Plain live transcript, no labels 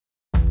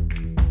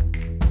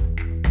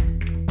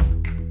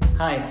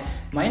Hi,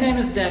 my name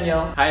is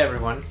Danielle. Hi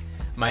everyone,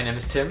 my name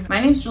is Tim.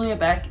 My name is Julia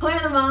Beck.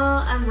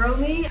 Hoyanama, I'm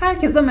Romy.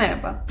 Herkese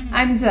merhaba.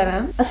 I'm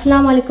Ceren.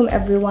 Assalamu alaikum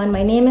everyone.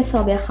 My name is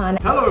Sabia Khan.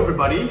 Hello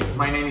everybody.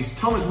 My name is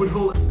Thomas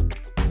Woodhull.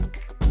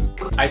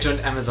 I joined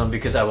Amazon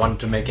because I wanted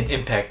to make an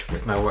impact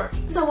with my work.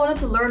 So I wanted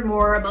to learn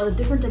more about the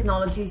different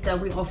technologies that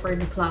we offer in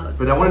the cloud.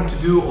 But I wanted to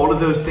do all of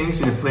those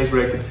things in a place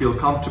where I could feel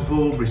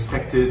comfortable,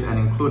 respected and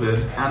included.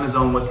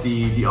 Amazon was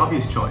the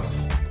obvious choice.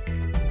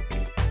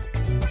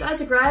 So as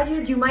a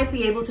graduate, you might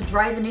be able to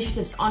drive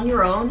initiatives on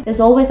your own. There's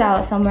always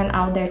someone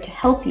out there to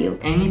help you.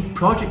 Any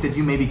project that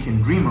you maybe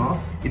can dream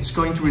of, it's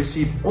going to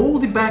receive all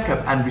the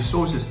backup and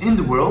resources in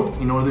the world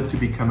in order to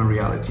become a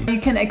reality. You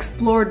can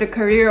explore the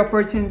career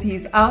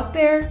opportunities out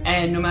there.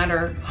 And no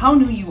matter how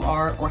new you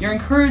are, you're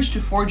encouraged to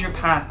forge your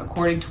path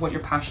according to what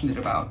you're passionate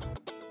about.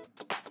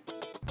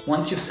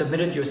 Once you've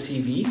submitted your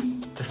CV,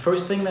 the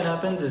first thing that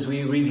happens is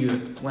we review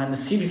it. When the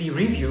CV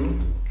review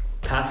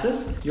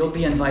passes, you'll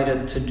be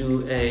invited to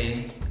do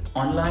an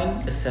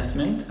online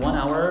assessment, 1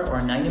 hour or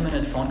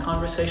 90-minute phone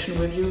conversation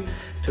with you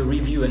to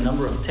review a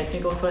number of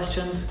technical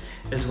questions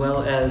as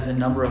well as a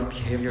number of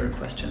behavioral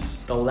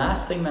questions. The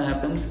last thing that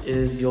happens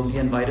is you'll be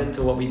invited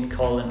to what we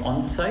call an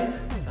on-site.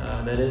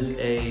 That is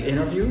an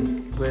interview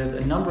with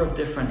a number of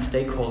different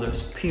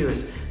stakeholders,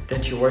 peers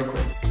that you work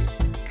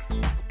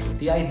with.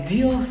 The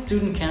ideal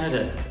student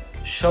candidate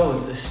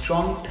shows a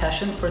strong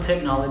passion for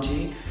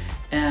technology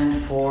and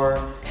for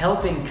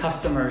helping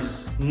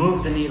customers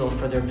move the needle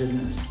for their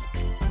business.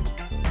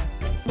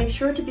 Make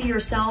sure to be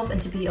yourself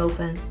and to be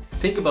open.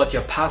 Think about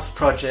your past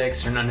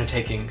projects and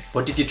undertakings.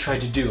 What did you try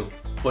to do?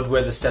 What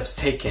were the steps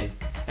taken?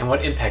 And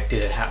what impact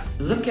did it have?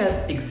 Look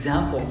at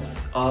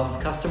examples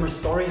of customer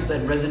stories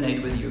that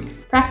resonate with you.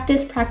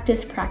 Practice,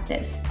 practice,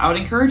 practice. I would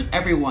encourage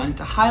everyone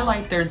to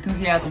highlight their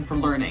enthusiasm for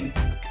learning.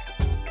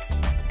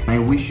 I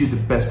wish you the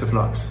best of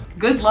lucks.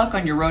 Good luck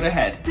on your road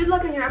ahead. Good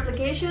luck on your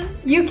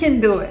applications. You can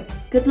do it.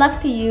 Good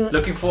luck to you.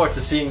 Looking forward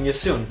to seeing you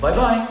soon.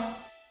 Bye-bye.